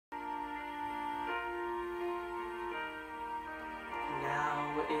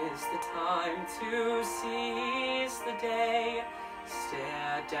is the time to seize the day.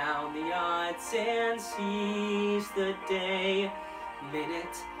 Stare down the odds and seize the day.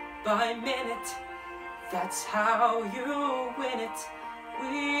 Minute by minute, that's how you win it.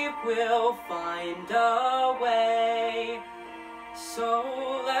 We will find a way. So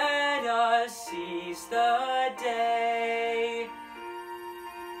let us seize the day.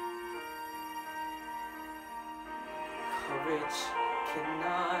 Courage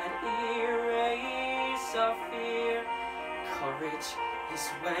cannot erase our fear. Courage is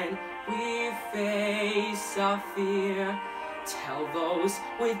when we face our fear. Tell those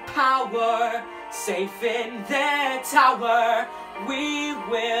with power, safe in their tower, we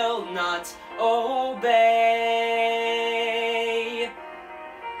will not obey.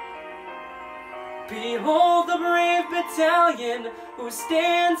 Behold the brave battalion who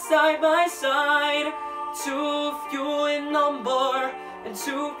stand side by side, too few in number and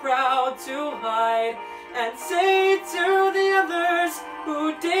too proud to hide, and say to the others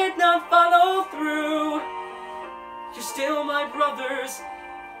who did not follow through, you're still my brothers,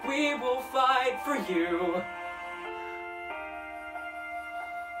 we will fight for you.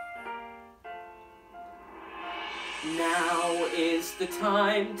 Now is the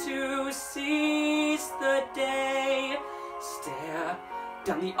time to seize the day. Stare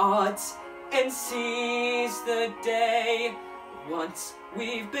down the odds and seize the day. Once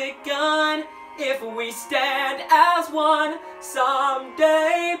we've begun, if we stand as one,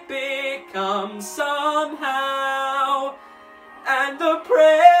 someday becomes somehow, and the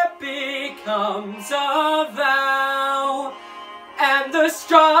prayer becomes a vow, and the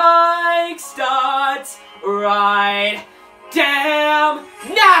strike starts right damn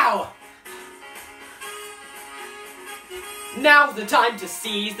now! Now's the time to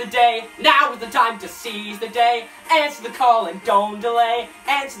seize the day. Now is the time to seize the day. Answer the call and don't delay.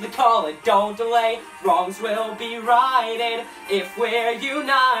 Answer the call and don't delay. Wrongs will be righted if we're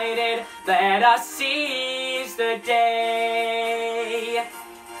united. Let us seize the day.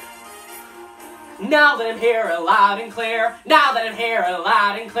 Now that I'm here loud and clear, now that I'm here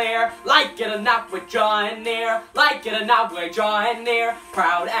loud and clear, like it or not we're drawing near, like it or not we're drawing near,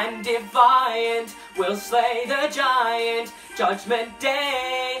 proud and defiant, we'll slay the giant, Judgment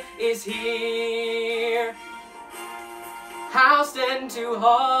Day is here. Housed into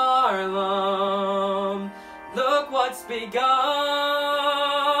Harlem, look what's begun,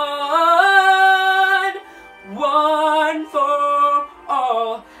 one for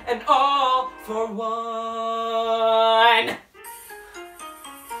all and all for one.